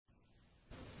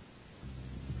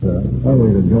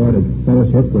Always a joy to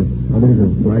fellowship with others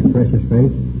of like precious faith.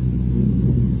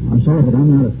 I'm sorry that I'm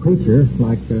not a preacher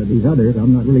like these others.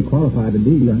 I'm not really qualified to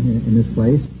be in this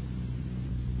place.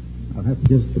 I'll have to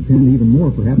just depend even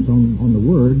more perhaps on the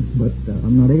Word, but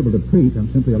I'm not able to preach. I'm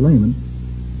simply a layman.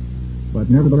 But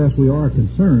nevertheless, we are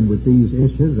concerned with these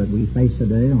issues that we face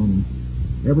today on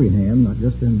every hand, not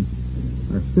just in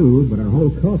our schools, but our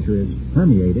whole culture is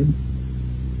permeated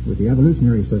with the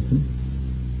evolutionary system.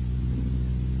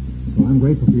 So I'm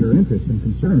grateful for your interest and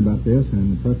concern about this,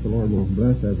 and trust the Lord will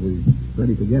bless as we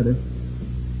study together.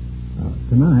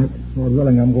 Tonight, Lord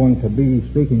willing, I'm going to be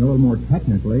speaking a little more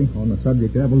technically on the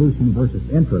subject evolution versus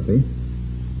entropy.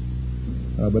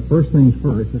 But first things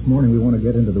first, this morning we want to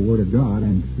get into the Word of God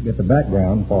and get the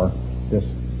background for this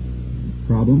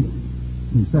problem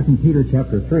in 2 Peter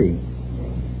chapter 3.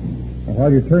 And while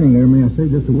you're turning there, may I say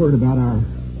just a word about our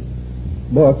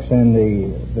books and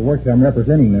the work that I'm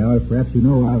representing now. As perhaps you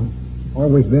know, I've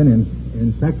always been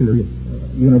in secular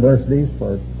universities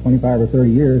for 25 or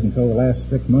 30 years until the last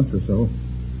 6 months or so.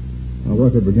 I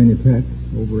was at Virginia Tech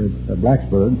over at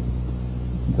Blacksburg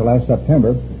until last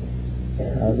September.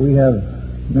 We have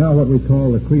now what we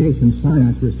call the Creation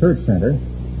Science Research Center,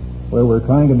 where we're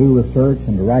trying to do research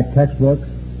and to write textbooks.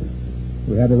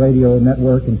 We have a radio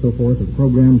network and so forth of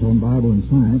programs on Bible and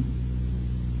science,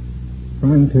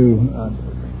 trying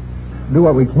to do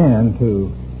what we can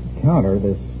to counter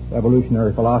this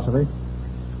evolutionary philosophy.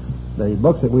 The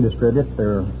books that we distribute,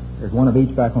 there's one of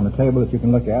each back on the table that you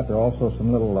can look at. There are also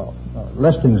some little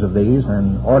listings of these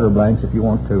and order blanks if you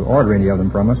want to order any of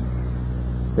them from us.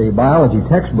 The biology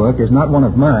textbook is not one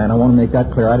of mine. I want to make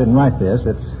that clear. I didn't write this.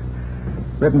 It's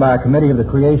written by a committee of the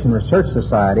Creation Research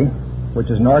Society, which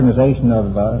is an organization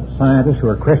of scientists who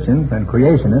are Christians and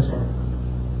creationists.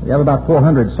 We have about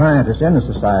 400 scientists in the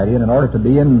society, and in order to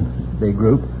be in the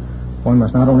group, one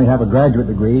must not only have a graduate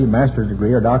degree, master's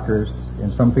degree, or doctor's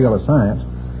in some field of science,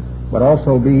 but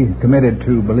also be committed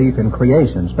to belief in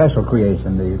creation, special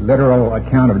creation, the literal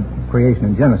account of creation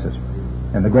in Genesis,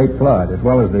 and the great flood, as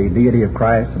well as the deity of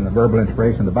Christ and the verbal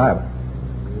inspiration of the Bible.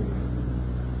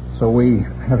 So we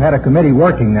have had a committee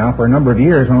working now for a number of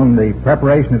years on the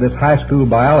preparation of this high school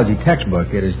biology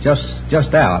textbook. It is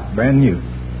just out, brand new.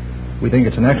 We think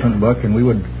it's an excellent book, and we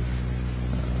would,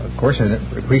 of course,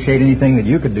 appreciate anything that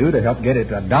you could do to help get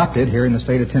it adopted here in the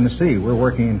state of Tennessee. We're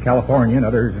working in California and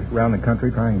others around the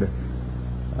country trying to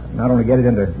not only get it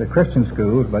into the Christian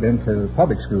schools, but into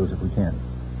public schools if we can.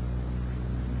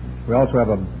 We also have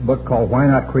a book called Why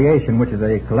Not Creation, which is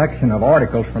a collection of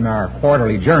articles from our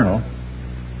quarterly journal.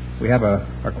 We have a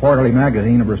quarterly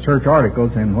magazine of research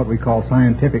articles in what we call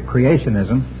scientific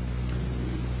creationism.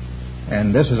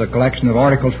 And this is a collection of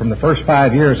articles from the first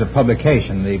 5 years of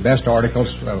publication, the best articles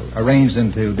arranged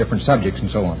into different subjects and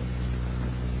so on.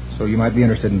 So you might be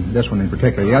interested in this one in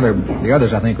particular. The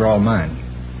others, I think, are all mine.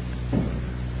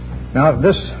 Now,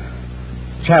 this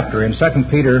chapter in 2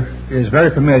 Peter is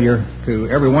very familiar to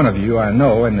every one of you, I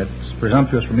know, and it's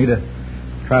presumptuous for me to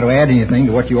try to add anything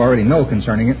to what you already know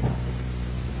concerning it.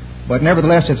 But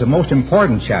nevertheless, it's a most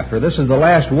important chapter. This is the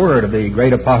last word of the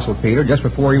great Apostle Peter, just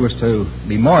before he was to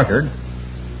be martyred,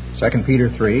 2 Peter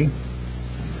 3.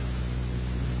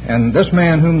 And this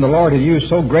man whom the Lord had used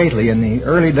so greatly in the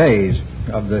early days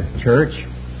of the church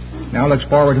now looks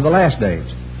forward to the last days.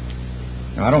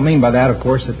 Now, I don't mean by that, of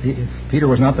course, that Peter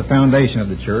was not the foundation of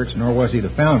the church, nor was he the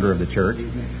founder of the church.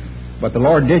 But the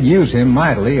Lord did use him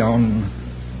mightily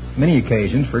on many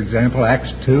occasions. For example,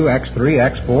 Acts 2, Acts 3,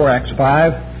 Acts 4, Acts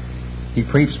 5. He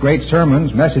preached great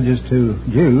sermons, messages to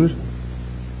Jews.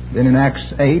 Then in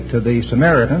Acts 8 to the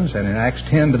Samaritans, and in Acts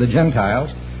 10 to the Gentiles.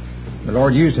 The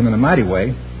Lord used him in a mighty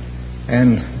way.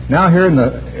 And now here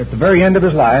at the very end of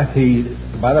his life, he,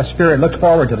 by the Spirit, looks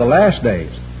forward to the last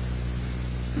days.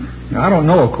 Now, I don't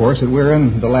know, of course, that we're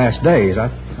in the last days. I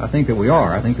think that we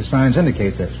are. I think the signs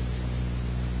indicate this.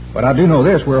 But I do know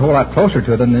this, we're a whole lot closer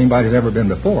to it than anybody's ever been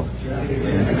before.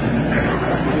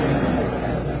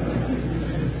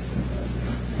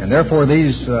 And therefore,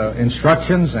 these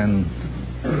instructions and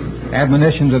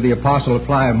admonitions of the Apostle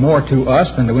apply more to us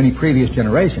than to any previous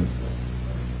generation.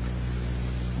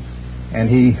 And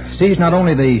he sees not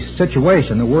only the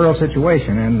situation, the world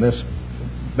situation, and this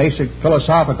basic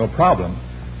philosophical problem,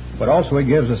 but also he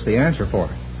gives us the answer for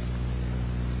it.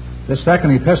 This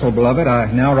second epistle, beloved,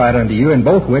 I now write unto you, in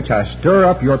both which I stir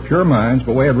up your pure minds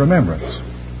by way of remembrance.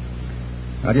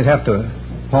 I just have to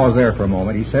pause there for a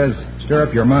moment. He says, stir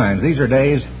up your minds. These are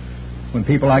days when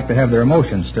people like to have their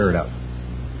emotions stirred up.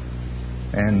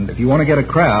 And if you want to get a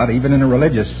crowd, even in a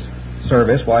religious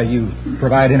service, why, you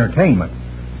provide entertainment.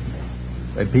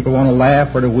 that people want to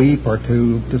laugh or to weep or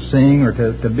to sing or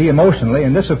to be emotionally,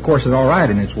 and this, of course, is all right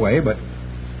in its way, but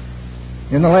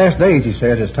in the last days, he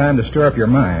says, it's time to stir up your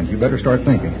mind. You better start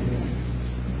thinking.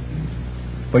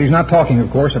 But he's not talking,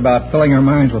 of course, about filling our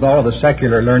minds with all the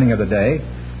secular learning of the day,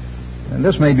 and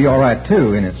this may be all right,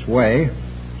 too, in its way.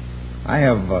 I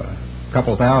have a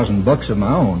couple thousand books of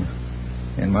my own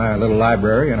in my little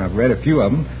library, and I've read a few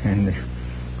of them, and,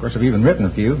 of course, I've even written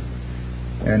a few.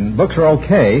 And books are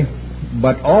okay,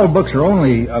 but all books are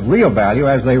only of real value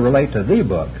as they relate to the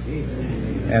book.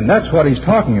 And that's what he's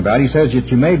talking about. He says that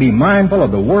you may be mindful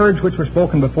of the words which were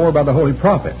spoken before by the holy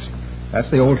prophets. That's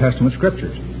the Old Testament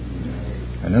Scriptures.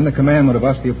 And then the commandment of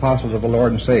us, the apostles of the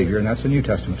Lord and Savior, and that's the New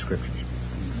Testament Scriptures.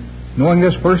 Knowing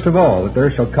this, first of all, that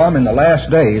there shall come in the last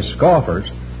days scoffers,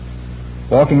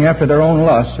 walking after their own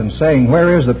lusts, and saying,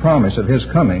 where is the promise of his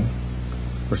coming?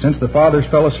 For since the fathers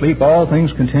fell asleep, all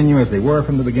things continue as they were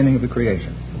from the beginning of the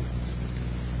creation.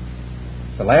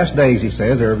 The last days, he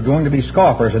says, there are going to be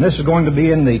scoffers, and this is going to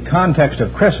be in the context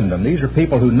of Christendom. These are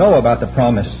people who know about the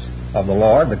promise of the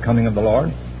Lord, the coming of the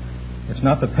Lord. It's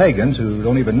not the pagans who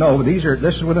don't even know, but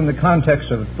this is within the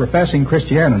context of professing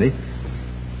Christianity.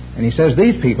 And he says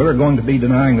these people are going to be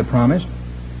denying the promise.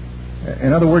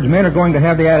 In other words, men are going to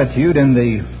have the attitude in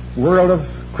the world of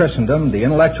Christendom, the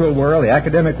intellectual world, the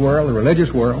academic world, the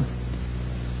religious world.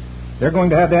 They're going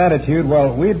to have the attitude,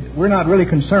 well, we're not really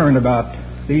concerned about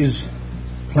the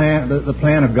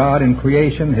plan of God in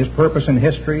creation, His purpose in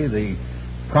history, the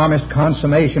promised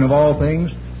consummation of all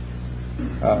things.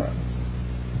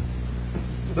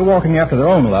 They're walking after their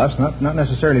own lusts, not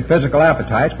necessarily physical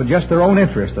appetites, but just their own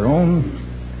interests, their own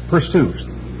pursuits,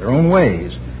 their own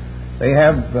ways.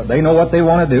 They know what they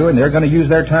want to do, and they're going to use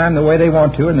their time the way they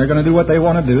want to, and they're going to do what they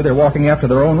want to do. They're walking after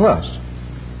their own lusts.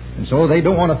 And so they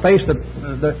don't want to face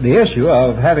the issue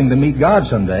of having to meet God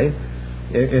someday.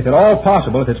 If at all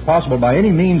possible, if it's possible by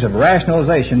any means of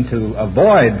rationalization to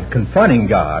avoid confronting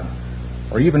God,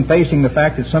 or even facing the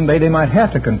fact that someday they might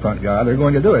have to confront God, they're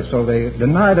going to do it. So they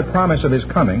deny the promise of His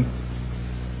coming.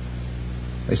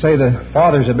 They say the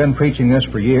fathers have been preaching this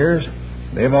for years.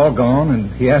 They've all gone, and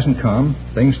He hasn't come.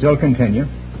 Things still continue.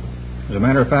 As a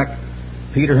matter of fact,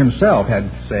 Peter himself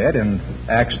had said in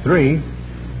Acts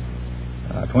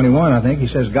 3:21, I think, he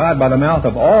says, God, by the mouth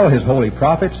of all His holy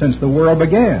prophets since the world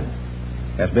began,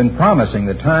 has been promising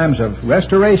the times of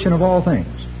restoration of all things.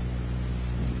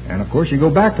 And, of course, you go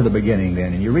back to the beginning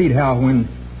then, and you read how when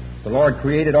the Lord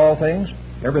created all things,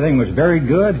 everything was very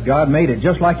good. God made it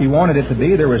just like He wanted it to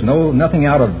be. There was nothing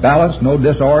out of balance, no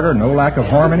disorder, no lack of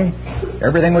harmony.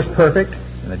 Everything was perfect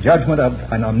in the judgment of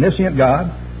an omniscient God.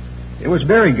 It was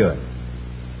very good.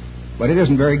 But it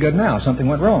isn't very good now. Something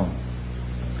went wrong.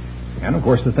 And, of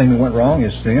course, the thing that went wrong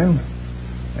is sin.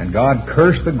 And God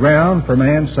cursed the ground for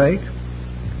man's sake.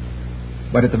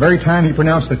 But at the very time He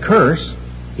pronounced the curse,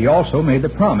 He also made the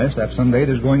promise that someday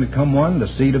there's going to come one, the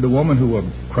seed of the woman, who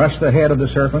will crush the head of the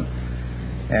serpent.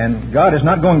 And God is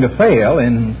not going to fail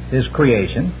in His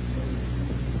creation.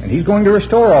 And He's going to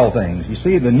restore all things. You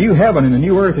see, the new heaven and the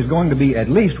new earth is going to be at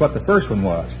least what the first one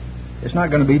was. It's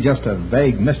not going to be just a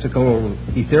vague, mystical,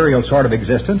 ethereal sort of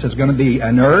existence. It's going to be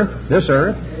an earth, this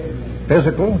earth,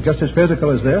 physical, just as physical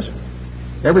as this.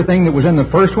 Everything that was in the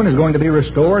first one is going to be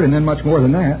restored, and then much more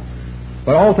than that.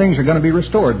 But all things are going to be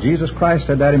restored. Jesus Christ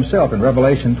said that Himself in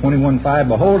Revelation 21:5,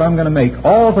 Behold, I'm going to make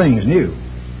all things new.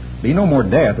 Be no more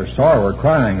death or sorrow or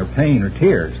crying or pain or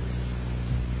tears.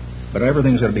 But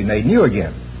everything's going to be made new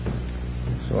again.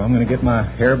 So I'm going to get my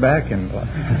hair back and...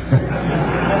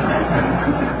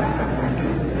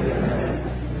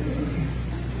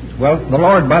 Well, the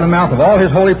Lord, by the mouth of all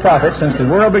His holy prophets, since the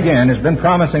world began, has been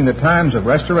promising the times of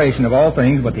restoration of all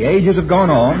things, but the ages have gone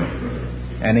on,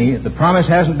 and the promise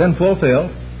hasn't been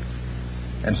fulfilled.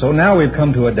 And so now we've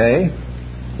come to a day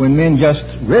when men just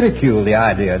ridicule the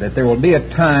idea that there will be a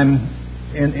time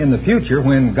in the future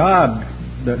when God,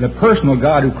 the personal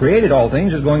God who created all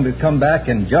things, is going to come back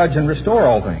and judge and restore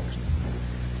all things.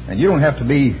 And you don't have to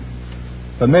be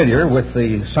familiar with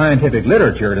the scientific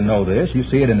literature to know this. You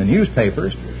see it in the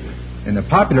newspapers, in the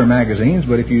popular magazines,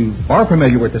 but if you are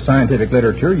familiar with the scientific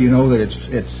literature, you know that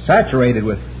it's saturated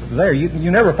with there.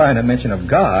 You never find a mention of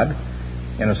God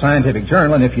in a scientific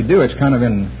journal, and if you do, it's kind of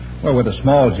with a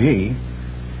small g,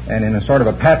 and in a sort of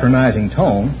a patronizing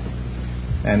tone.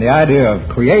 And the idea of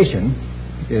creation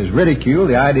is ridiculed.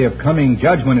 The idea of coming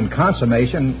judgment and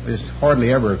consummation is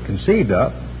hardly ever conceived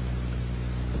of.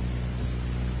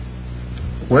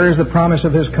 Where is the promise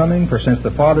of His coming? For since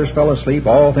the fathers fell asleep,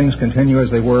 all things continue as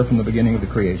they were from the beginning of the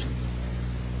creation.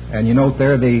 And you note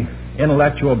there the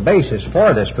intellectual basis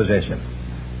for this position.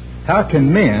 How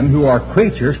can men who are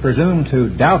creatures presume to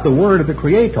doubt the word of the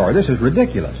Creator? This is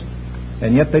ridiculous.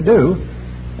 And yet they do.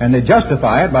 And they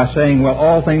justify it by saying, well,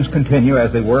 all things continue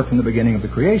as they were from the beginning of the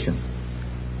creation.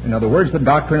 In other words, the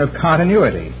doctrine of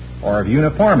continuity or of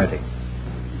uniformity.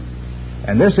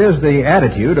 And this is the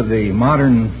attitude of the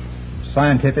modern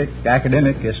scientific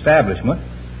academic establishment,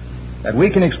 that we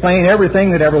can explain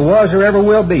everything that ever was or ever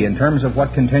will be in terms of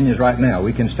what continues right now.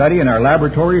 We can study in our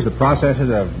laboratories the processes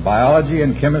of biology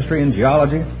and chemistry and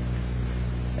geology.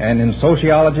 And in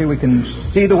sociology, we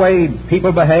can see the way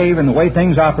people behave and the way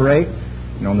things operate.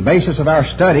 And on the basis of our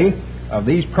study of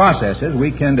these processes,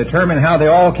 we can determine how they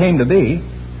all came to be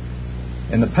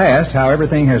in the past, how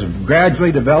everything has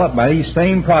gradually developed by these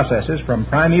same processes from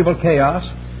primeval chaos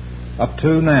up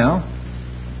to now.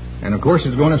 And of course,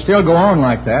 it's going to still go on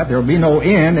like that. There will be no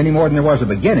end any more than there was a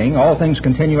beginning. All things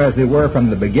continue as they were from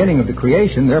the beginning of the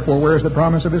creation. Therefore, where is the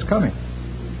promise of His coming?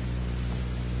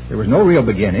 There was no real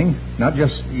beginning. Not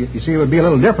just, you see, it would be a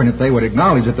little different if they would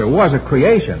acknowledge that there was a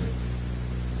creation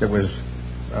that was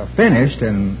finished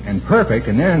and perfect,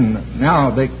 and then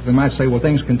now they might say, well,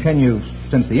 things continue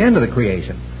since the end of the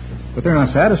creation. But they're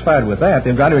not satisfied with that.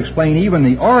 They've got to explain even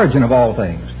the origin of all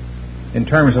things in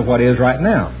terms of what is right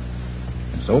now.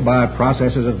 And so by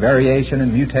processes of variation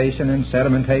and mutation and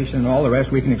sedimentation and all the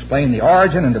rest, we can explain the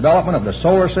origin and development of the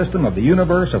solar system, of the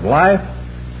universe, of life,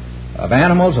 of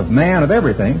animals, of man, of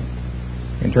everything,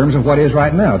 in terms of what is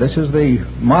right now. This is the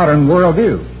modern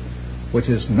worldview, which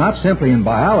is not simply in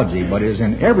biology, but is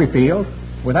in every field,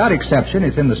 without exception.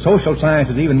 It's in the social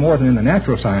sciences even more than in the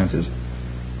natural sciences,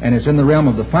 and it's in the realm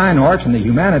of the fine arts and the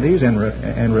humanities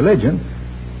and religion.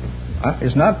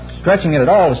 It's not stretching it at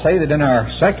all to say that in our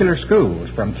secular schools,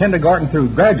 from kindergarten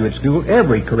through graduate school,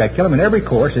 every curriculum and every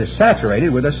course is saturated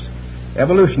with this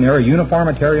evolutionary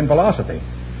uniformitarian philosophy.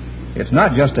 It's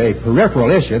not just a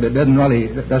peripheral issue that doesn't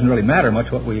really matter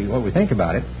much what we think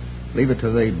about it. Leave it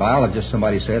to the biologists,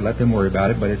 somebody said, let them worry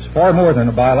about it, but it's far more than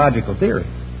a biological theory.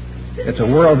 It's a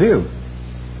worldview.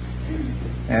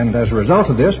 And as a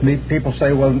result of this, people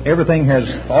say, well, everything has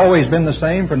always been the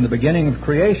same from the beginning of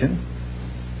creation,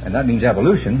 and that means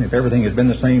evolution. If everything has been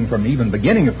the same from even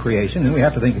beginning of creation, then we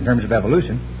have to think in terms of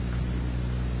evolution.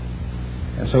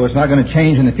 And so it's not going to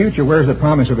change in the future. Where's the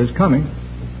promise of His coming?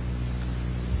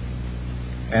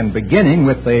 And beginning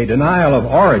with the denial of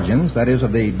origins, that is,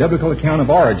 of the biblical account of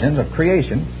origins of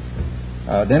creation,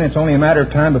 then it's only a matter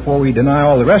of time before we deny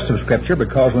all the rest of Scripture,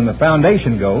 because when the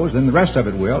foundation goes, then the rest of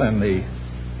it will, and the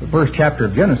first chapter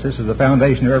of Genesis is the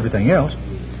foundation of everything else.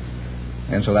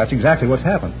 And so that's exactly what's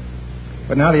happened.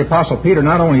 But now the Apostle Peter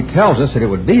not only tells us that it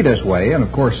would be this way, and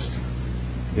of course,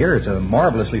 here it's a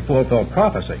marvelously fulfilled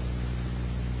prophecy.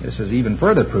 This is even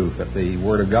further proof that the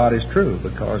Word of God is true,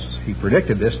 because He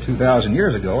predicted this 2,000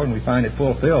 years ago, and we find it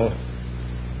fulfilled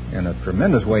in a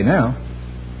tremendous way now.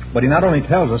 But He not only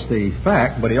tells us the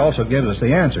fact, but He also gives us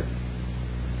the answer.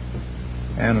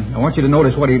 And I want you to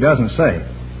notice what He doesn't say.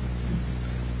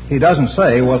 He doesn't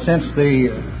say, well, since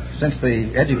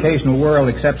the educational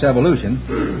world accepts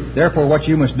evolution, therefore what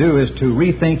you must do is to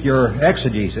rethink your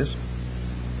exegesis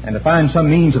and to find some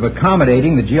means of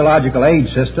accommodating the geological age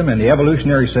system and the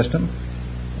evolutionary system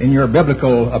in your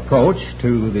biblical approach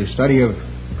to the study of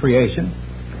creation.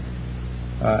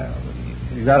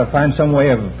 You've got to find some way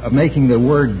of making the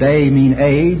word day mean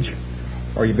age,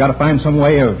 or you've got to find some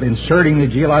way of inserting the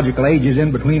geological ages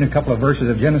in between a couple of verses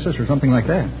of Genesis or something like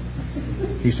that.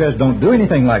 He says, don't do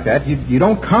anything like that. You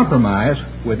don't compromise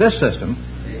with this system.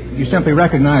 You simply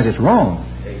recognize it's wrong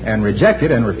and reject it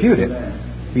and refute it.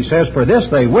 He says, for this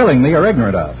they willingly are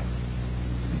ignorant of.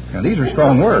 Now, these are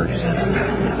strong words.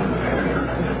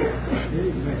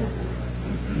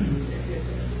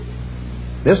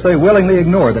 This they willingly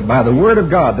ignore, that by the word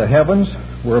of God the heavens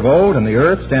were of old, and the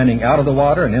earth standing out of the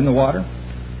water and in the water,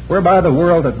 whereby the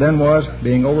world that then was,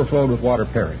 being overflowed with water,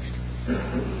 perished.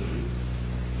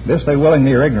 This they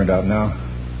willingly are ignorant of. Now,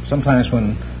 sometimes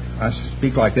when I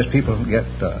speak like this, people get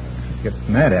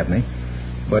mad at me.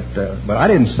 But I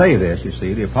didn't say this, you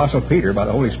see. The Apostle Peter, by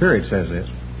the Holy Spirit, says this.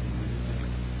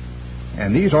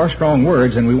 And these are strong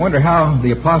words, and we wonder how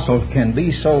the Apostle can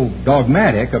be so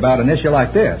dogmatic about an issue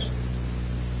like this.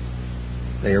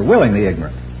 They are willingly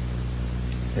ignorant.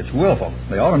 It's willful.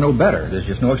 They ought to know better. There's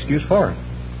just no excuse for it.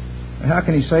 And how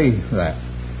can he say that?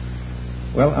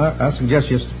 Well, I suggest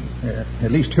just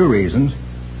at least two reasons.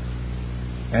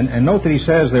 And note that he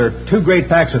says there are two great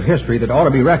facts of history that ought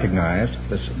to be recognized.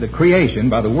 The creation,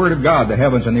 by the word of God, the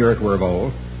heavens and the earth were of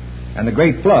old. And the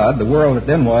great flood, the world that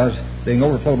then was, being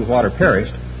overflowed with water,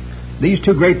 perished. These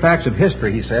two great facts of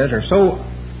history, he says, are so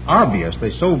obvious,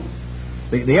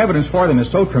 the evidence for them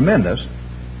is so tremendous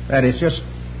that it's just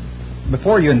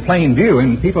before you in plain view,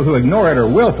 and people who ignore it are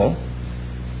willful.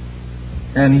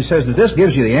 And he says that this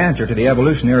gives you the answer to the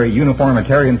evolutionary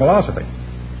uniformitarian philosophy.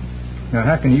 Now,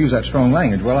 how can you use that strong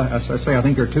language? Well, I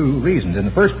think there are two reasons. In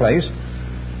the first place,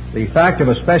 the fact of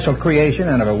a special creation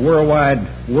and of a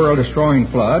worldwide, world-destroying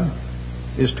flood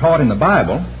is taught in the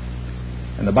Bible,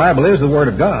 and the Bible is the Word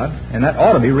of God, and that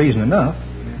ought to be reason enough.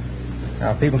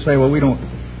 Now, people say, well, we don't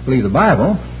believe the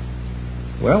Bible.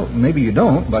 Well, maybe you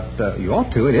don't, but you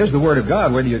ought to. It is the Word of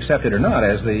God, whether you accept it or not.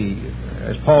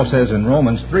 As Paul says in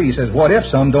Romans 3, he says, what if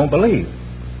some don't believe?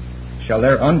 Shall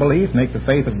their unbelief make the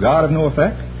faith of God of no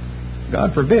effect?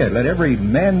 God forbid. Let every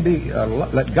man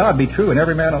let God be true and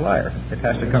every man a liar. It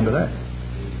has to come to that.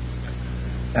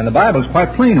 And the Bible is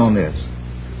quite plain on this.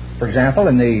 For example,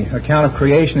 in the account of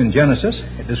creation in Genesis,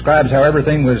 it describes how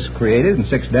everything was created in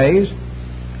 6 days.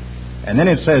 And then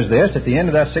it says this, at the end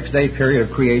of that 6-day period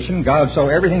of creation, God saw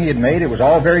everything He had made. It was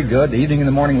all very good. The evening and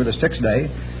the morning were the 6th day.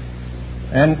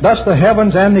 And thus the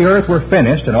heavens and the earth were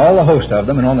finished, and all the host of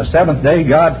them. And on the 7th day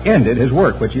God ended His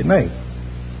work which He had made.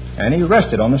 And He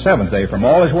rested on the 7th day from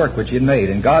all His work which He had made.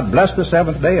 And God blessed the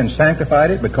 7th day and sanctified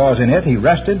it, because in it He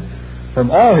rested from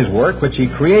all His work which He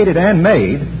created and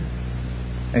made.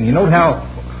 And you note how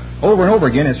over and over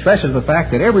again it stresses the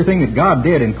fact that everything that God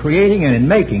did in creating and in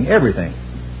making everything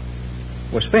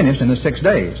was finished in the 6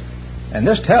 days. And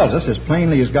this tells us, as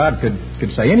plainly as God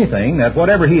could say anything, that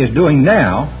whatever He is doing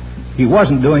now, He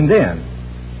wasn't doing then.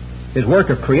 His work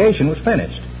of creation was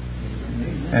finished.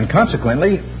 And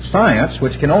consequently, science,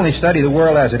 which can only study the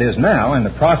world as it is now and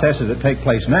the processes that take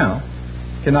place now,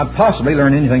 cannot possibly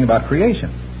learn anything about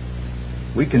creation.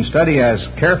 We can study as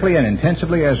carefully and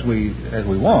intensively as we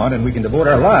want, and we can devote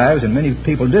our lives, and many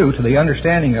people do, to the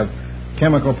understanding of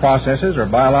chemical processes or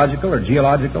biological or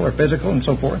geological or physical and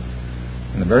so forth,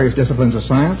 in the various disciplines of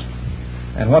science.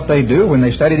 And what they do when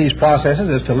they study these processes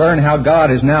is to learn how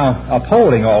God is now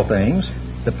upholding all things,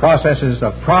 the processes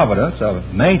of providence,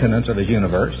 of maintenance of His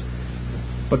universe.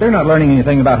 But they're not learning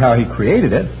anything about how He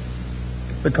created it,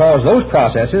 because those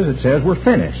processes, it says, were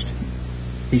finished.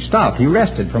 He stopped. He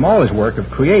rested from all His work of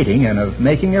creating and of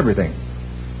making everything.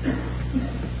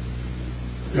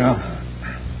 Now,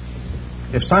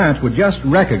 if science would just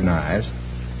recognize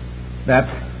that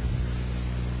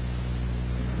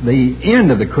the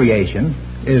end of the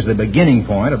creation is the beginning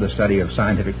point of the study of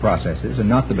scientific processes and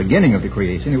not the beginning of the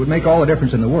creation, it would make all the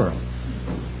difference in the world.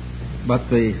 But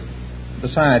the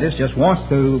scientist just wants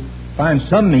to find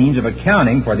some means of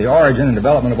accounting for the origin and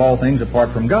development of all things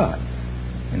apart from God.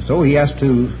 And so he has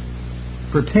to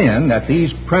pretend that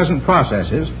these present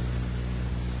processes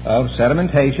of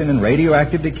sedimentation and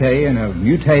radioactive decay and of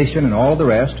mutation and all of the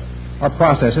rest are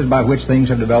processes by which things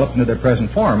have developed into their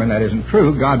present form. And that isn't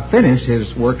true. God finished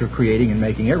His work of creating and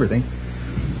making everything.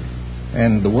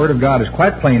 And the Word of God is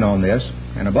quite plain on this.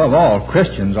 And above all,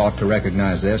 Christians ought to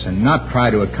recognize this and not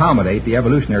try to accommodate the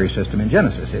evolutionary system in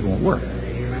Genesis. It won't work.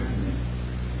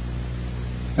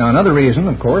 Now, another reason,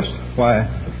 of course,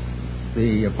 why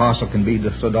the apostle can be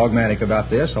so dogmatic about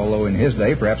this, although in his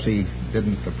day perhaps he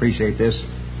didn't appreciate this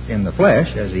in the flesh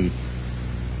as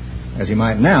he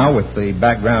might now with the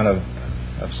background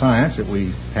of science that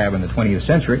we have in the 20th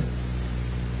century.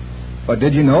 But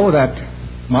did you know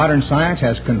that modern science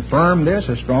has confirmed this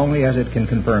as strongly as it can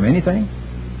confirm anything?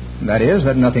 That is,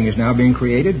 that nothing is now being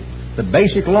created. The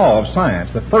basic law of science,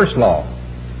 the first law,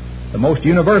 the most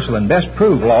universal and best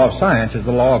proved law of science, is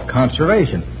the law of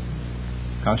conservation.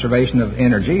 Conservation of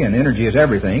energy, and energy is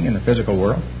everything in the physical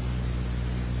world.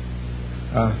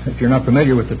 If you're not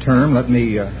familiar with the term, let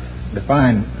me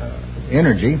define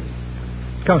energy.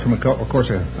 It comes from, of course,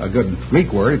 a good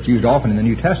Greek word. It's used often in the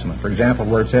New Testament. For example,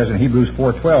 where it says in Hebrews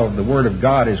 4:12, the Word of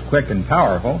God is quick and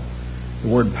powerful. The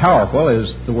word powerful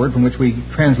is the word from which we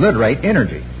transliterate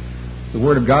energy. The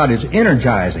Word of God is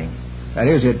energizing. That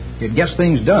is, it gets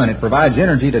things done. It provides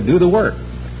energy to do the work.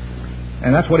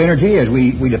 And that's what energy is.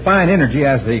 We define energy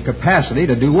as the capacity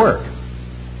to do work.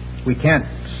 We can't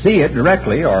see it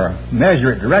directly or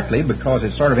measure it directly because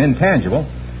it's sort of intangible,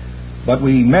 but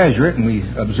we measure it and we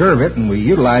observe it and we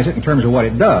utilize it in terms of what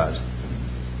it does,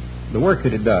 the work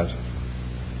that it does.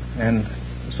 And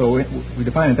so we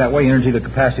define it that way, energy, the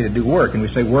capacity to do work, and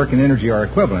we say work and energy are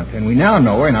equivalent. And we now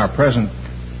know in our present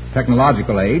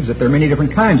technological age that there are many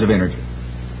different kinds of energy.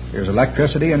 There's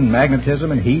electricity and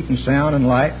magnetism and heat and sound and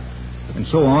light and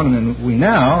so on. And we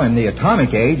now, in the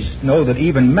atomic age, know that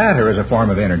even matter is a form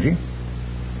of energy,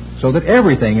 so that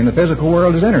everything in the physical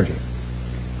world is energy.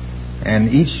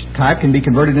 And each type can be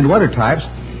converted into other types,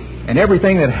 and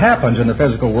everything that happens in the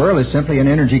physical world is simply an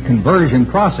energy conversion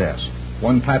process.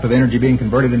 One type of energy being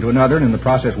converted into another, and in the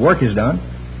process work is done.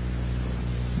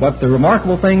 But the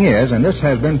remarkable thing is, and this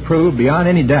has been proved beyond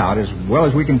any doubt, as well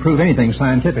as we can prove anything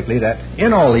scientifically, that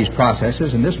in all these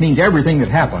processes, and this means everything that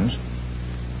happens,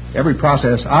 every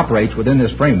process operates within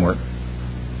this framework,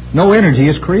 no energy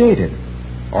is created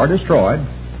or destroyed,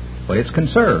 but it's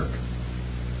conserved.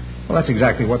 Well, that's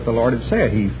exactly what the Lord had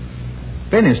said. He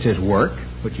finished His work,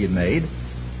 which He had made.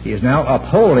 He is now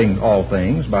upholding all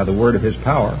things by the word of His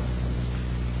power.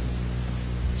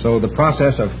 So the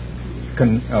process of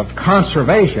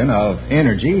conservation of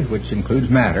energy, which includes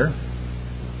matter,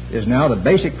 is now the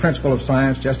basic principle of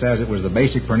science, just as it was the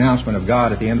basic pronouncement of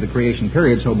God at the end of the creation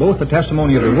period. So both the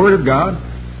testimony of the Word of God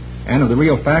and of the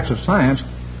real facts of science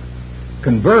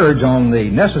converge on the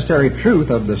necessary truth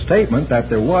of the statement that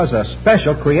there was a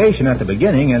special creation at the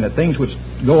beginning and that things which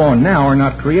go on now are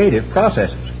not creative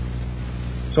processes.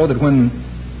 So that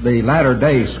when the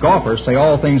latter-day scoffers say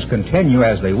all things continue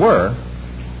as they were,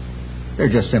 they're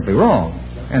just simply wrong.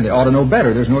 And they ought to know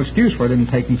better. There's no excuse for them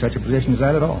taking such a position as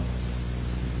that at all.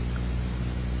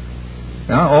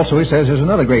 Now, also he says there's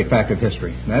another great fact of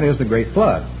history, and that is the great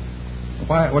flood.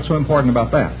 What's so important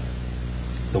about that?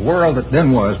 The world that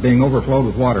then was, being overflowed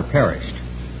with water, perished.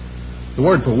 The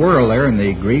word for world there in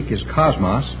the Greek is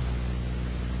cosmos,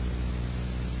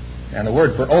 and the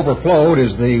word for overflowed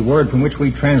is the word from which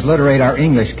we transliterate our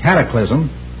English cataclysm.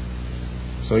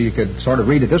 So you could sort of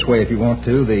read it this way if you want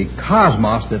to. The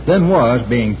cosmos that then was,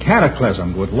 being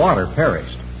cataclysmed with water,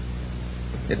 perished.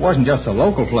 It wasn't just a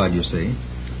local flood, you see.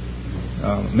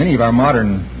 Many of our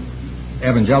modern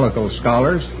evangelical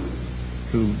scholars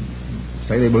who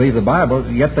say they believe the Bible,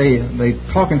 yet they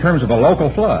talk in terms of a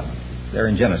local flood there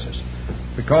in Genesis,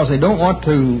 because they don't want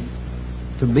to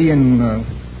be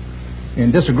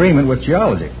in disagreement with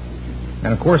geology.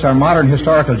 And of course our modern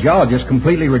historical geologists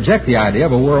completely reject the idea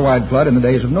of a worldwide flood in the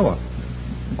days of Noah,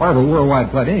 or of a worldwide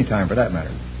flood any time for that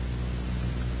matter.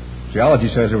 Geology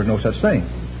says there was no such thing.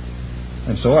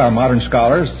 And so our modern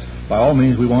scholars, by all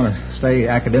means, we want to stay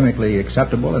academically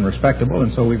acceptable and respectable,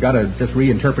 and so we've got to just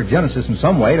reinterpret Genesis in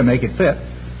some way to make it fit.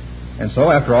 And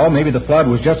so, after all, maybe the flood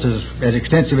was just as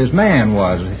extensive as man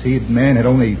was. You see, man had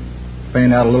only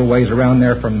fanned out a little ways around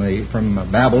there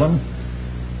from Babylon,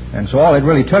 and so all it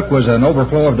really took was an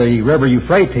overflow of the river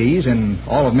Euphrates, and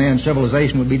all of man's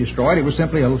civilization would be destroyed. It was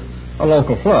simply a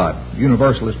local flood,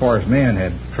 universal as far as man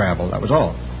had traveled. That was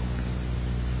all.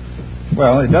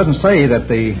 Well, it doesn't say that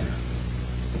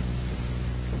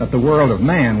the world of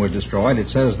man was destroyed. It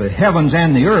says the heavens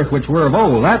and the earth which were of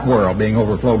old, that world being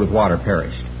overflowed with water,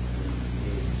 perished.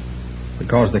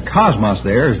 Because the cosmos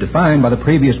there is defined by the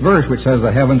previous verse which says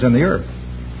the heavens and the earth.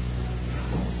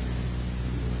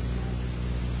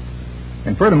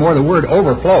 And furthermore, the word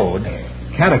overflowed,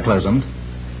 cataclysmed,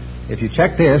 if you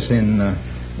check this in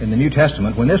the New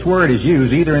Testament, when this word is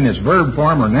used either in its verb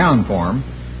form or noun form,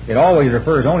 it always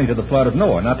refers only to the flood of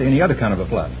Noah, not to any other kind of a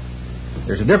flood.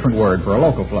 There's a different word for a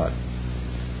local flood.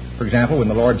 For example, when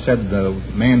the Lord said the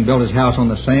man built his house on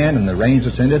the sand and the rains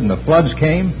descended and the floods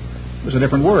came, it was a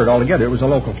different word altogether. It was a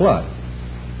local flood.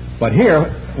 But here,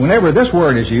 whenever this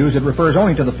word is used, it refers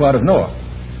only to the flood of Noah.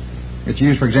 It's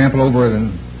used, for example, over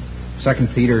in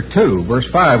 2 Peter 2, verse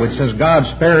 5, which says, God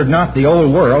spared not the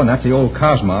old world, and that's the old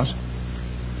cosmos,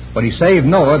 but He saved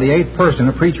Noah, the eighth person,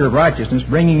 a preacher of righteousness,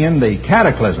 bringing in the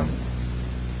cataclysm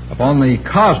upon the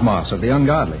cosmos of the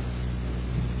ungodly.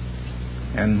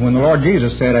 And when the Lord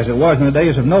Jesus said, as it was in the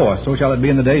days of Noah, so shall it be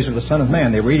in the days of the Son of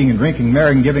Man. They were eating and drinking,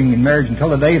 marrying and giving in marriage until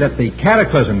the day that the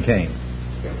cataclysm came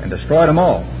and destroyed them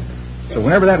all. So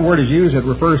whenever that word is used, it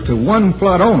refers to one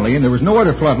flood only, and there was no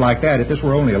other flood like that. If this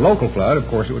were only a local flood, of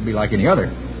course, it would be like any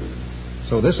other.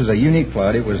 So this is a unique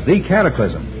flood. It was the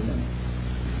cataclysm.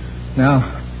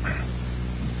 Now,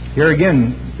 here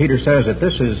again, Peter says that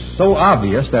this is so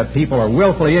obvious that people are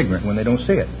willfully ignorant when they don't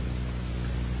see it.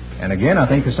 And again, I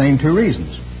think the same two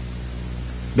reasons.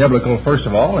 Biblical, first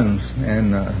of all, and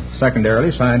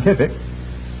secondarily, scientific.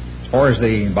 As far as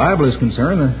the Bible is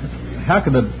concerned, how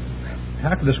could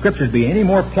the Scriptures be any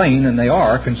more plain than they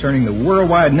are concerning the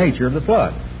worldwide nature of the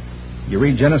flood? You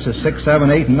read Genesis 6, 7,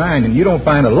 8, and 9, and you don't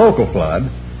find a local flood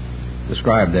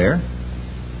described there.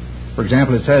 For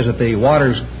example, it says that the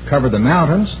waters covered the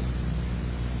mountains.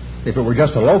 If it were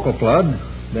just a local flood,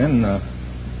 then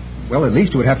at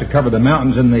least it would have to cover the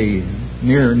mountains in the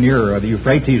near the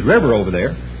Euphrates River over there.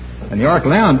 And the ark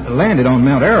landed on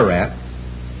Mount Ararat.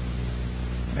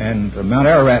 And Mount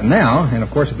Ararat now, and of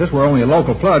course if this were only a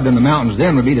local flood, then the mountains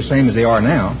then would be the same as they are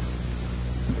now.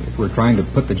 If we're trying to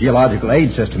put the geological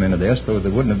age system into this, though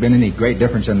there wouldn't have been any great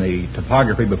difference in the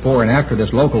topography before and after this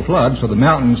local flood, so the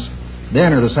mountains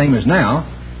then are the same as now.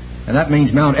 And that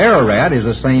means Mount Ararat is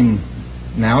the same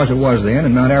now as it was then,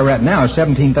 and Mount Ararat now is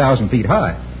 17,000 feet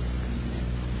high.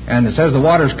 And it says the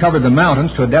waters covered the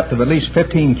mountains to a depth of at least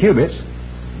 15 cubits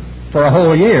for a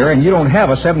whole year, and you don't have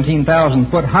a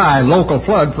 17,000-foot high local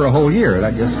flood for a whole year.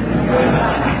 That just...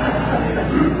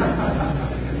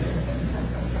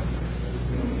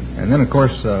 And then, of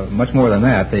course, much more than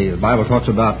that, the Bible talks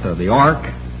about the ark.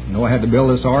 Noah had to build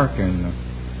this ark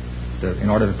in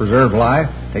order to preserve life,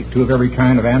 take 2 of every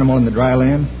kind of animal in the dry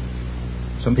land.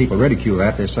 Some people ridicule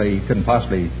that. They say you couldn't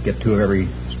possibly get 2 of every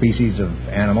species of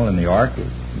animal in the ark.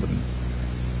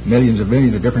 Millions of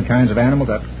different kinds of animals,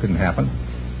 that couldn't happen.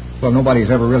 Well, nobody's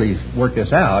ever really worked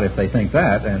this out if they think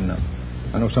that. And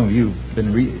I know some of you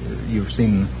you've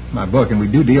seen my book, and we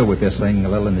do deal with this thing a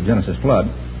little in the Genesis flood.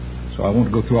 So I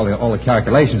won't go through all the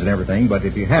calculations and everything, but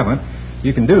if you haven't,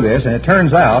 you can do this. And it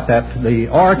turns out that the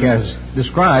ark, as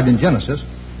described in Genesis,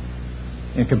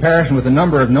 in comparison with the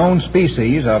number of known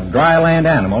species of dry land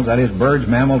animals, that is, birds,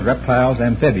 mammals, reptiles,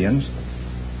 amphibians.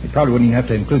 You probably wouldn't even have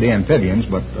to include the amphibians,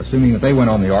 but assuming that they went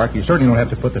on the ark, you certainly don't have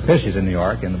to put the fishes in the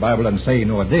ark, and the Bible doesn't say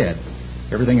Noah did.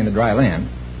 Everything in the dry land.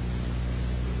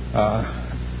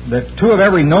 That 2 of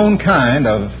every known kind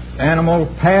of animal,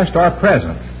 past or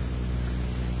present,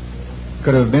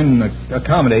 could have been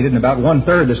accommodated in about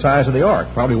 1/3 the size of the ark,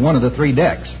 probably 1 of the 3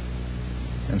 decks.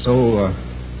 And so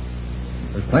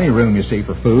there's plenty of room, you see,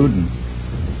 for food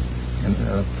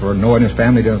and for Noah and his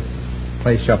family to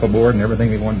play shuffleboard and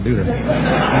everything they wanted to do there.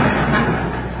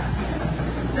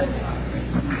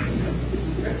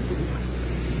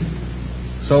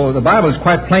 So the Bible is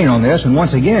quite plain on this, and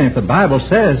once again, if the Bible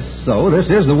says so, this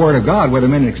is the Word of God, whether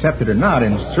men accept it or not,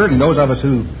 and certainly those of us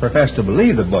who profess to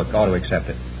believe the book ought to accept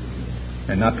it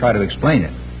and not try to explain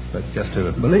it, but just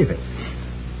to believe it.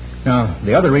 Now,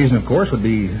 the other reason, of course, would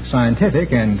be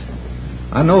scientific, and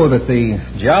I know that the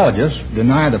geologists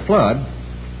deny the flood,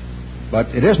 but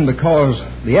it isn't because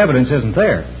the evidence isn't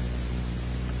there.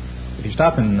 If you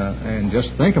stop and just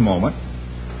think a moment,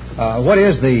 what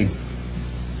is the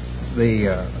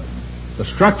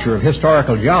structure of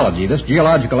historical geology, this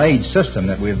geological age system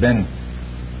that we've been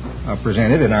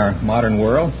presented in our modern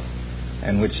world,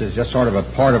 and which is just sort of a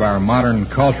part of our modern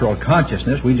cultural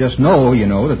consciousness? We just know,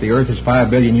 that the Earth is 5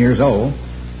 billion years old,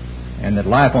 and that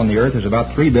life on the Earth is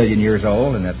about 3 billion years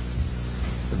old, and that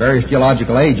the various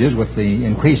geological ages with the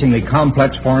increasingly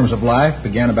complex forms of life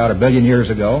began about 1 billion years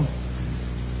ago,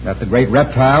 that the great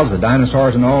reptiles, the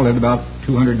dinosaurs and all, lived about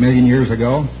 200 million years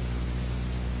ago,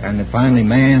 and that finally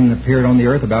man appeared on the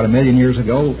Earth about 1 million years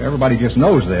ago. Everybody just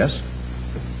knows this,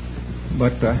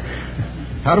 but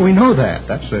how do we know that?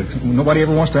 Nobody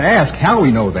ever wants to ask how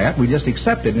we know that. We just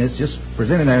accept it, and it's just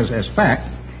presented as fact.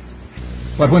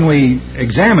 But when we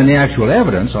examine the actual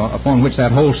evidence upon which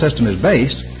that whole system is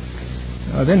based,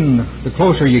 then the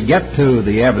closer you get to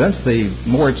the evidence, the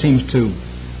more it seems to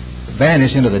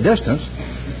vanish into the distance.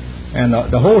 And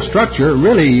the whole structure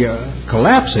really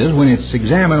collapses when it's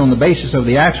examined on the basis of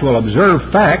the actual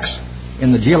observed facts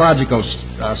in the geological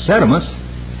sediments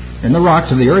in the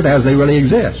rocks of the Earth as they really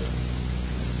exist.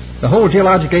 The whole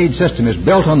geologic age system is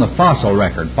built on the fossil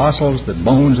record, fossils, the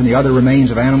bones, and the other remains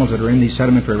of animals that are in these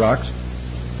sedimentary rocks.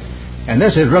 And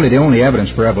this is really the only evidence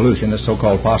for evolution, this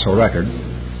so-called fossil record.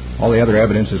 All the other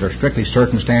evidences are strictly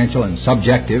circumstantial and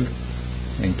subjective,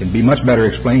 and can be much better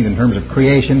explained in terms of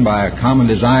creation by a common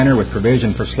designer with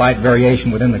provision for slight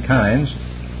variation within the kinds.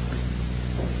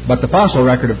 But the fossil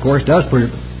record, of course, does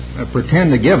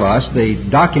pretend to give us the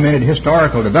documented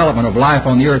historical development of life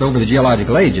on the Earth over the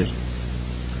geological ages.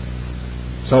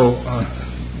 So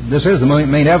this is the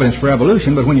main evidence for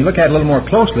evolution, but when you look at it a little more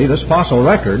closely, this fossil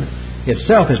record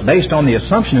itself is based on the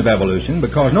assumption of evolution,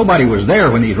 because nobody was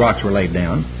there when these rocks were laid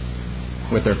down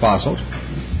with their fossils.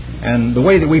 And the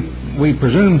way that we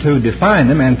presume to define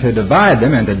them and to divide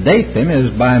them and to date them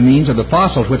is by means of the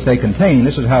fossils which they contain.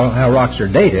 This is how rocks are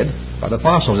dated, by the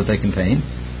fossils that they contain.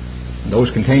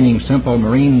 Those containing simple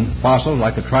marine fossils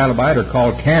like the trilobite are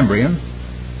called Cambrian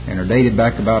and are dated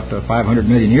back about 500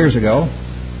 million years ago.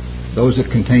 Those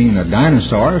that contain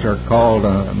dinosaurs are called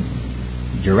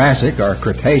Jurassic or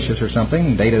Cretaceous or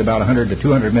something, dated about 100 to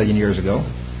 200 million years ago,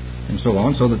 and so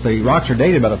on, so that the rocks are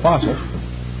dated by the fossils.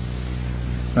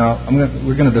 Now,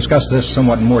 we're going to discuss this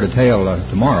somewhat in more detail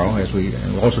tomorrow, as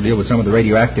we'll also deal with some of the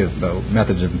radioactive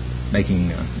methods of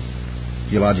making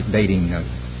geologic dating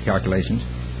calculations.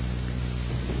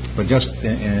 But just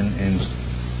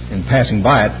in passing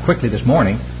by it quickly this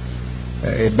morning,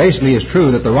 it basically is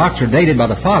true that the rocks are dated by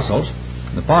the fossils.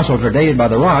 The fossils are dated by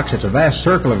the rocks. It's a vast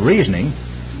circle of reasoning.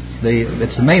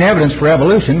 It's the main evidence for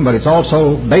evolution, but it's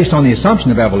also based on the assumption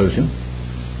of evolution.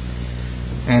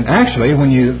 And actually,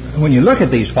 when you look at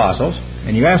these fossils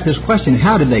and you ask this question,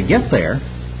 how did they get there?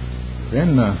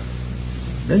 Then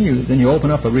then you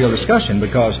open up a real discussion,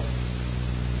 because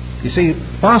you see,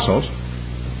 fossils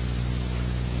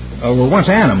were once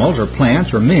animals or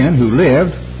plants or men who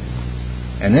lived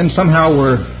and then somehow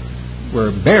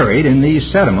were buried in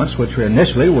these sediments, which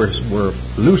initially were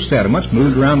loose sediments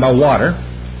moved around by water.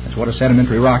 That's what a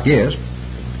sedimentary rock is.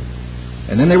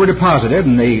 And then they were deposited,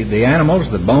 and the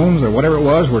animals, the bones or whatever it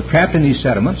was, were trapped in these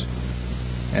sediments.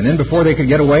 And then before they could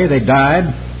get away, they died.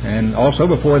 And also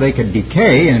before they could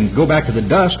decay and go back to the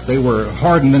dust, they were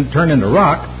hardened and turned into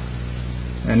rock.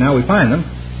 And now we find them.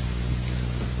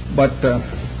 But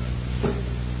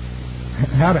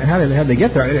how did they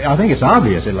get there? I think it's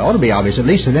obvious. It ought to be obvious, at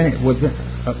least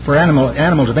for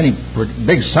animals of any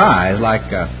big size, like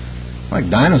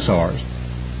dinosaurs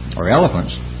or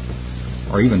elephants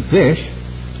or even fish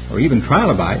or even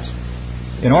trilobites.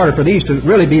 In order for these to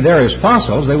really be there as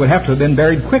fossils, they would have to have been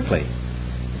buried quickly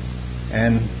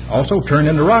and also turned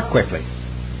into rock quickly,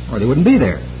 or they wouldn't be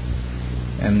there.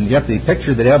 And yet the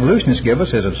picture that evolutionists give us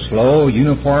is of slow,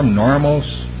 uniform, normal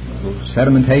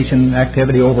sedimentation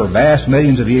activity over vast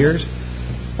millions of years.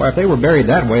 Well, if they were buried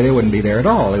that way, they wouldn't be there at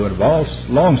all. They would have all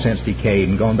long since decayed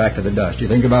and gone back to the dust. You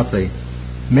think about the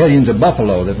millions of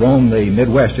buffalo that roamed the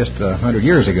Midwest just 100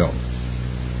 years ago.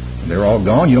 They're all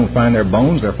gone. You don't find their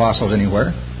bones, their fossils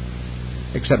anywhere,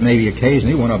 except maybe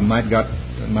occasionally one of them might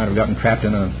have gotten trapped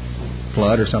in a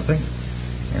flood or something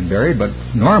and buried. But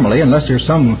normally, unless there's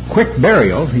some quick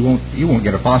burial, you won't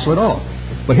get a fossil at all.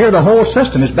 But here the whole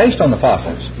system is based on the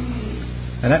fossils.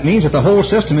 And that means that the whole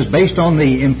system is based on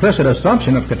the implicit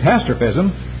assumption of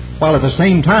catastrophism, while at the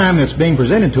same time it's being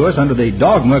presented to us under the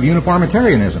dogma of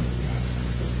uniformitarianism.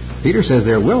 Peter says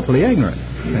they're willfully ignorant.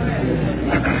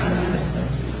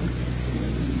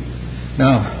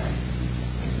 Now,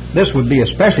 this would be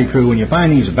especially true when you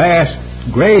find these vast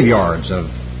graveyards of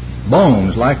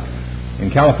bones, like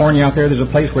in California out there's a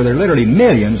place where there are literally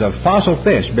millions of fossil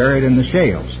fish buried in the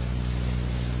shales,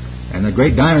 and the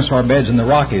great dinosaur beds in the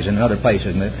Rockies and other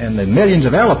places, and the millions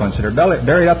of elephants that are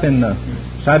buried up in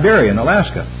Siberia and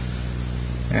Alaska,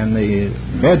 and the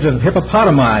beds of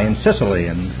hippopotami in Sicily,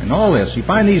 and all this. You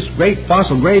find these great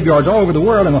fossil graveyards all over the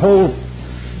world, and the whole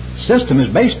system is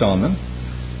based on them.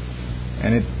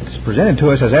 And it's presented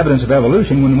to us as evidence of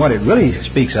evolution, when what it really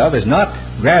speaks of is not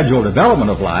gradual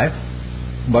development of life,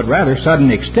 but rather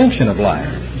sudden extinction of life,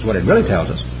 is what it really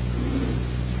tells us.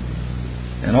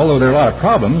 And although there are a lot of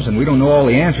problems, and we don't know all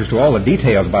the answers to all the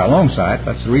details by a long sight,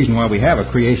 that's the reason why we have a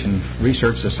Creation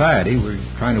Research Society. We're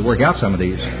trying to work out some of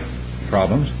these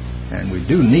problems, and we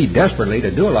do need desperately to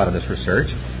do a lot of this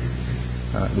research.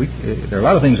 There are a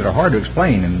lot of things that are hard to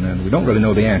explain, and we don't really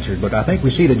know the answers, but I think we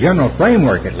see the general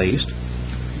framework at least,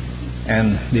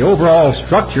 and the overall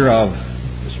structure of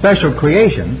special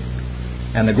creation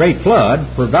and the Great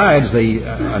Flood provides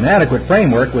an adequate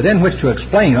framework within which to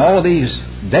explain all of these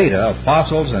data of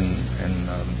fossils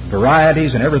and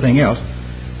varieties and everything else,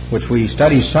 which we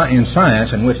study in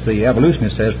science, and which the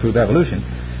evolutionist says prove evolution.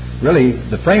 Really,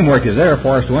 the framework is there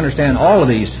for us to understand all of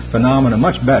these phenomena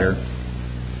much better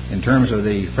in terms of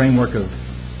the framework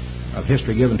of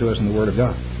history given to us in the Word of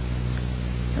God.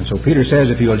 And so Peter says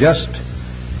if you'll just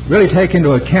really take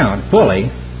into account fully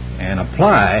and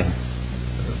apply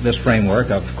this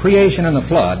framework of creation and the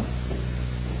flood,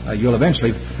 you'll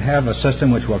eventually have a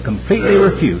system which will completely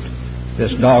refute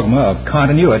this dogma of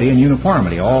continuity and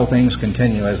uniformity. All things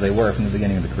continue as they were from the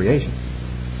beginning of the creation.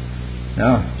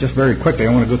 Now, just very quickly,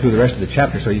 I want to go through the rest of the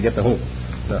chapter so you get the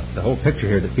whole picture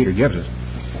here that Peter gives us.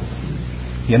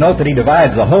 You note that he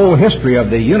divides the whole history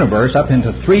of the universe up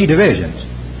into three divisions.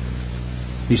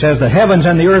 He says the heavens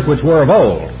and the earth which were of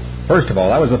old. First of all,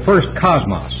 that was the first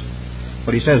cosmos.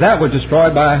 But he says that was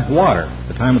destroyed by water at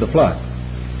the time of the flood.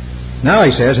 Now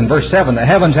he says in verse 7, the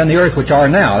heavens and the earth which are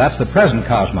now. That's the present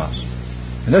cosmos.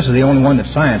 And this is the only one that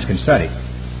science can study.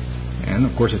 And,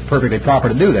 of course, it's perfectly proper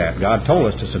to do that. God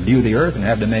told us to subdue the earth and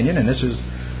have dominion, and this is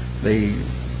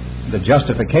the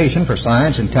justification for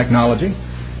science and technology.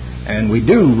 And we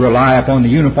do rely upon the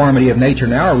uniformity of nature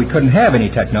now, or we couldn't have any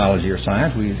technology or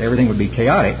science. Everything would be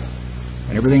chaotic.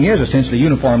 And everything is essentially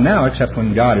uniform now, except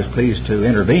when God is pleased to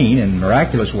intervene in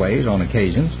miraculous ways on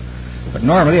occasions. But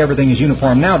normally everything is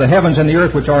uniform now. The heavens and the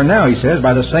earth which are now, he says,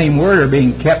 by the same word are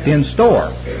being kept in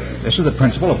store. This is the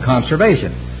principle of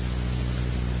conservation,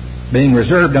 being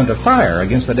reserved unto fire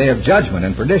against the day of judgment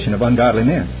and perdition of ungodly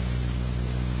men.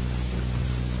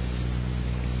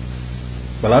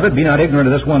 Beloved, be not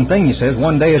ignorant of this one thing, he says.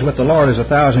 One day is with the Lord as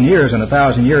 1,000 years, and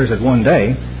 1,000 years as one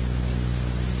day.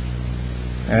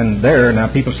 And now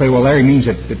people say, well, there he means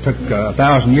that it took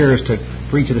 1,000 years to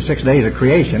preach of the 6 days of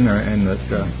creation, and that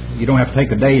you don't have to take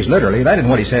the days literally. That isn't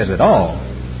what he says at all.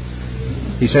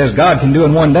 He says God can do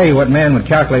in one day what man would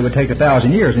calculate would take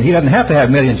 1,000 years, and He doesn't have to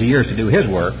have millions of years to do His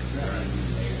work.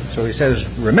 So He says,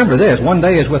 remember this, one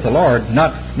day is with the Lord,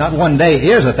 not one day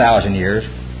is 1,000 years,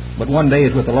 but one day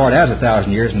is with the Lord as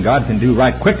 1,000 years, and God can do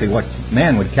right quickly what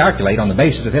man would calculate on the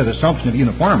basis of his assumption of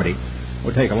uniformity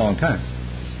would take a long time.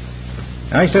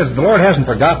 Now He says the Lord hasn't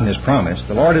forgotten His promise.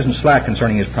 The Lord isn't slack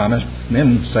concerning His promise.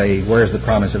 Men say, where's the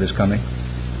promise of His coming?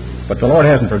 But the Lord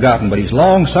hasn't forgotten, but He's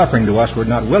long-suffering to us. We're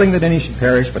not willing that any should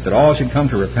perish, but that all should come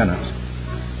to repentance.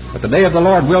 But the day of the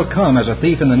Lord will come as a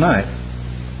thief in the night,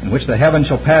 in which the heavens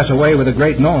shall pass away with a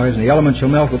great noise, and the elements shall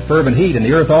melt with fervent heat, and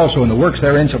the earth also and the works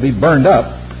therein shall be burned up.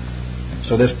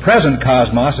 So this present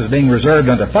cosmos is being reserved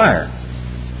unto fire.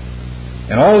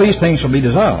 And all these things shall be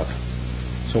dissolved.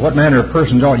 So what manner of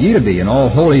persons ought ye to be in all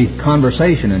holy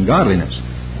conversation and godliness,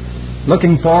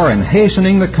 looking for and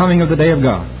hastening the coming of the day of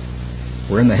God,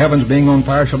 wherein the heavens being on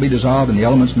fire shall be dissolved, and the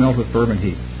elements melt with fervent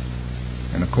heat.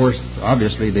 And of course,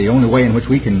 obviously, the only way in which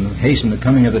we can hasten the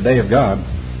coming of the day of God,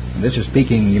 and this is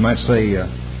speaking, you might say,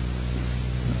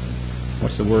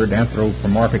 what's the word,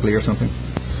 anthropomorphically or something?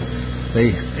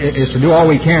 Is to do all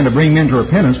we can to bring men to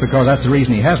repentance, because that's the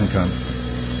reason He hasn't come.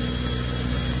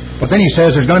 But then He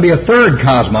says there's going to be a third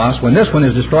cosmos when this one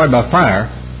is destroyed by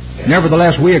fire.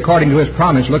 Nevertheless, we, according to His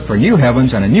promise, look for new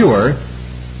heavens and a new earth,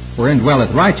 wherein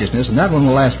dwelleth righteousness, and that one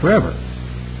will last forever.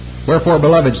 Wherefore,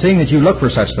 beloved, seeing that you look for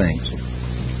such things.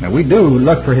 Now, we do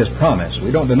look for His promise.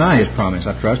 We don't deny His promise,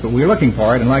 I trust, but we're looking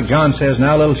for it. And like John says,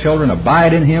 now, little children,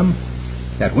 abide in Him,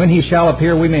 that when He shall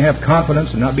appear, we may have confidence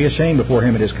and not be ashamed before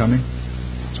Him at His coming.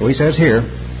 So He says here,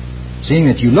 seeing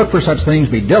that you look for such things,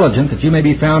 be diligent, that you may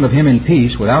be found of Him in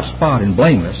peace, without spot and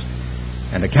blameless.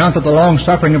 And account that the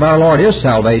long-suffering of our Lord is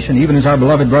salvation, even as our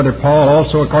beloved brother Paul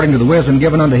also, according to the wisdom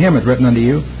given unto him, hath written unto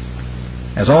you,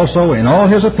 as also in all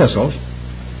his epistles,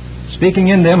 speaking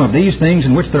in them of these things,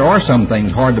 in which there are some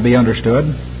things hard to be understood,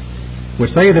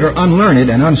 which they that are unlearned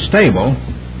and unstable,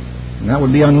 and that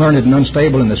would be unlearned and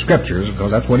unstable in the Scriptures,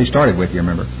 because that's what he started with, you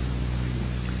remember,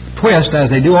 twist, as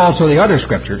they do also the other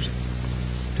Scriptures,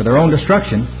 to their own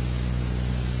destruction.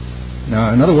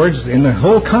 Now, in other words, in the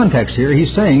whole context here,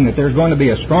 he's saying that there's going to be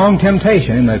a strong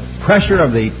temptation in the pressure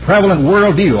of the prevalent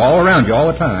worldview all around you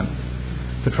all the time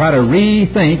to try to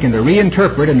rethink and to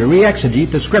reinterpret and to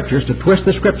re-exegete the Scriptures, to twist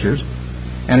the Scriptures.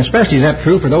 And especially is that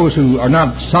true for those who are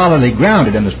not solidly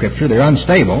grounded in the Scripture. They're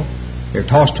unstable. They're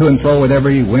tossed to and fro with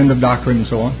every wind of doctrine and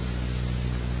so on.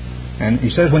 And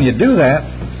he says when you do that,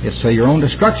 it's your own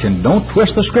destruction. Don't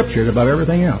twist the Scriptures above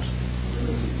everything else.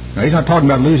 Now, he's not talking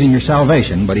about losing your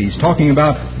salvation, but he's talking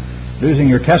about losing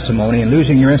your testimony and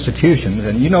losing your institutions.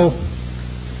 And you know,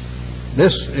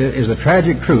 this is a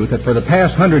tragic truth that for the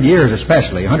past 100 years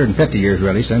especially, 150 years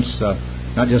really, since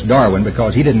not just Darwin,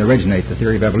 because he didn't originate the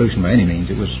theory of evolution by any means.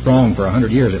 It was strong for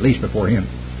 100 years at least before him.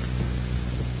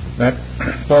 That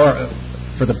for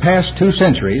the past 2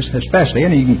 centuries especially,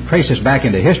 and you can trace this back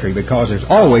into history because there's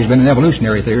always been an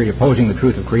evolutionary theory opposing the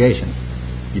truth of creation.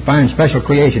 You find special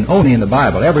creation only in the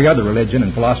Bible. Every other religion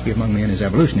and philosophy among men is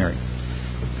evolutionary.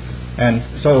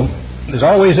 And so there's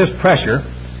always this pressure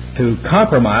to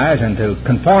compromise and to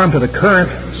conform to the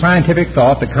current scientific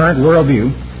thought, the current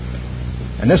worldview.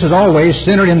 And this is always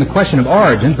centered in the question of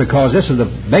origins, because this is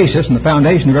the basis and the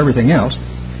foundation of everything else.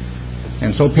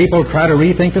 And so people try to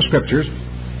rethink the Scriptures.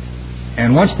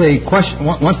 And once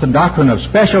the doctrine of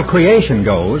special creation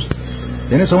goes,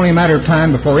 then it's only a matter of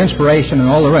time before inspiration and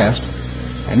all the rest.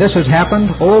 And this has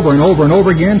happened over and over and over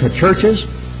again to churches,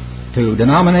 to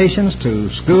denominations, to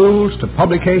schools, to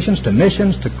publications, to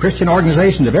missions, to Christian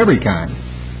organizations of every kind,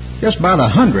 just by the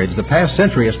hundreds, the past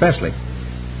century especially.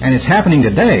 And it's happening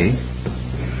today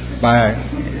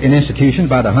in institutions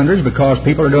by the hundreds, because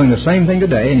people are doing the same thing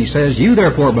today. And he says, you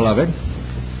therefore, beloved,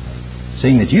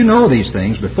 seeing that you know these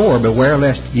things before, beware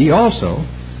lest ye also,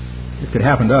 it could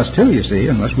happen to us too, you see,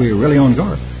 unless we are really on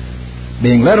guard,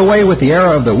 being led away with the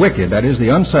error of the wicked, that is, the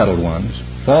unsettled ones,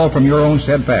 fall from your own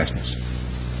steadfastness.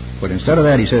 But instead of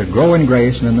that, he says, grow in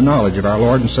grace and in the knowledge of our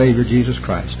Lord and Savior Jesus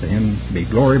Christ. To Him be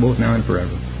glory both now and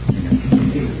forever.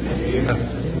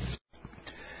 Amen.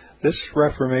 This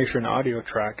Reformation audio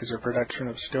track is a production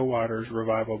of Stillwater's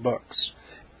Revival Books.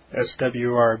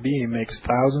 SWRB makes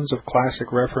thousands of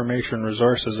classic Reformation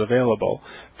resources available,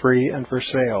 free and for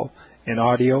sale, in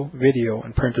audio, video,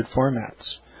 and printed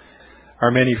formats. Our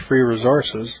many free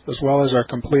resources, as well as our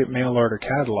complete mail-order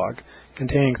catalog,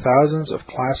 containing thousands of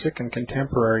classic and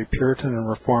contemporary Puritan and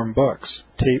Reformed books,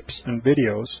 tapes, and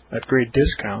videos at great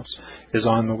discounts, is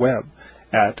on the web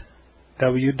at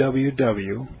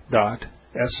www.swrb.com.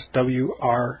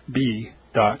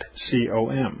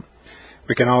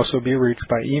 We can also be reached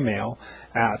by email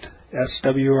at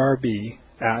swrb@swrb.com.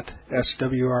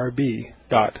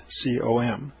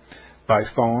 refutes@swrb.com, by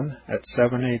phone at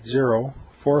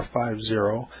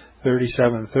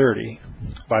 780-450-3730,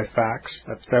 by fax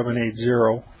at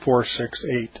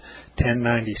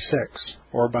 780-468-1096,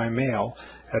 or by mail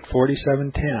at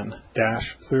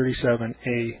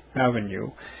 4710-37A Avenue,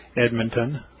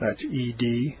 Edmonton, that's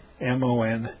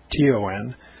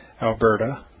Edmonton,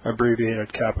 Alberta,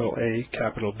 abbreviated capital A,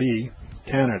 capital B,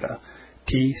 Canada,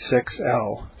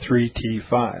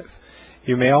 T6L3T5.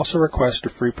 You may also request a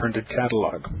free printed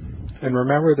catalog. And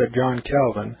remember that John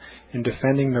Calvin, in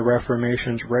defending the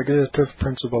Reformation's regulative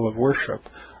principle of worship,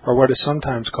 or what is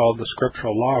sometimes called the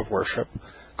scriptural law of worship,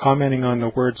 commenting on the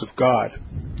words of God,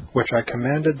 which I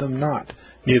commanded them not,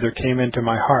 neither came into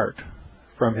my heart,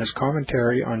 from his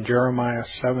commentary on Jeremiah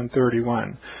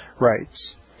 7:31,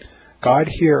 writes, God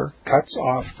here cuts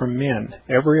off from men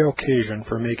every occasion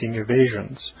for making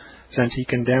evasions, since he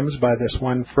condemns by this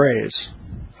one phrase,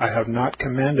 I have not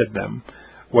commanded them,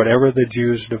 whatever the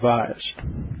Jews devised.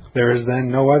 There is then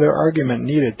no other argument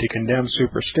needed to condemn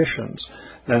superstitions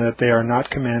than that they are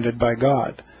not commanded by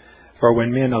God. For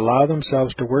when men allow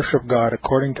themselves to worship God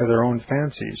according to their own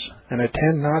fancies, and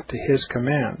attend not to his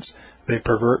commands, they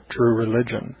pervert true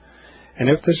religion. And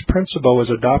if this principle is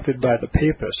adopted by the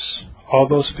papists, all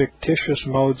those fictitious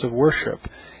modes of worship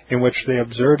in which they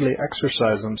absurdly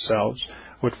exercise themselves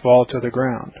would fall to the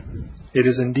ground. It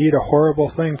is indeed a horrible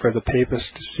thing for the papists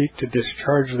to seek to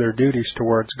discharge their duties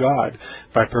towards God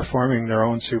by performing their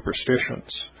own superstitions.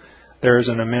 There is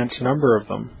an immense number of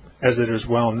them, as it is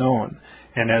well known,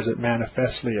 and as it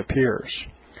manifestly appears.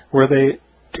 Were they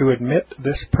to admit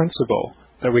this principle,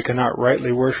 that we cannot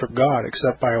rightly worship God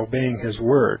except by obeying his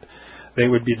word, they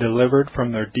would be delivered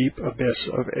from their deep abyss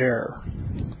of error.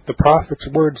 The prophet's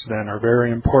words, then, are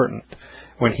very important,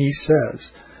 when he says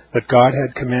that God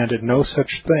had commanded no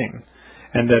such thing,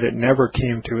 and that it never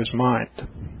came to his mind,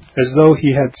 as though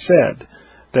he had said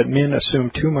that men assume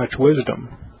too much wisdom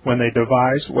when they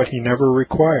devise what he never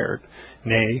required,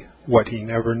 nay, what he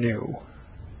never knew.